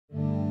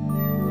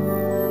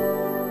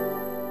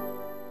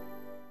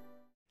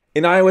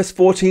In iOS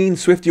 14,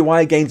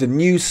 SwiftUI gains a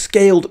new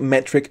scaled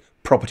metric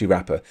property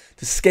wrapper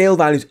to scale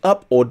values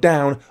up or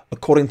down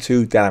according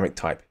to dynamic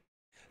type.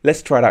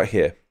 Let's try it out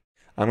here.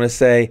 I'm going to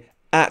say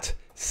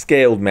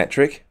 @scaled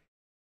metric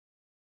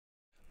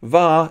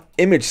var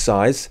image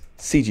size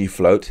CG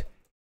float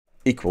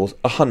equals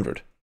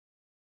 100.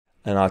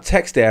 And our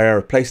text area,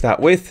 replace that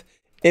with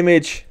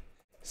image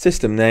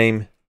system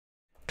name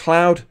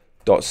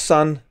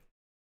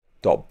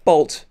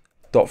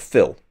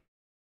cloud.sun.bolt.fill.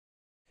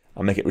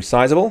 I'll make it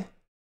resizable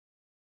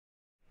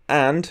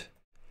and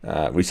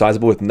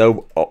resizable with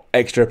no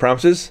extra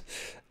parameters,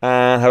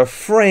 and have a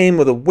frame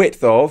with a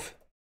width of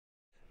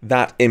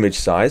that image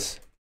size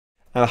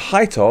and a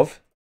height of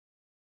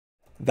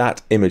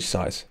that image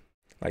size,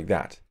 like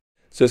that.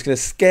 So it's going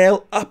to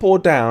scale up or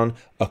down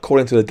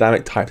according to the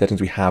dynamic type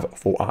settings we have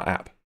for our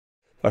app.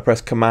 If I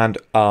press Command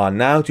R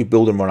now to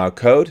build and run our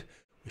code,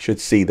 we should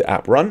see the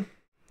app run.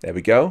 There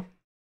we go.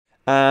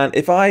 And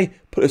if I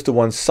put this to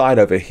one side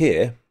over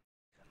here,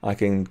 I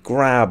can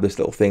grab this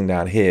little thing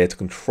down here to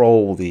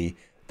control the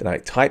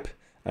dynamic type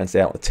and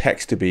say I want the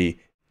text to be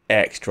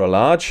extra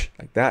large,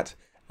 like that.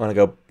 When I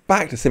go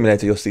back to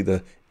Simulator, you'll see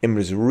the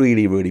image is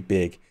really, really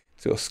big.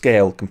 So it'll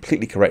scale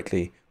completely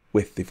correctly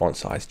with the font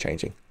size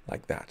changing,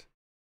 like that.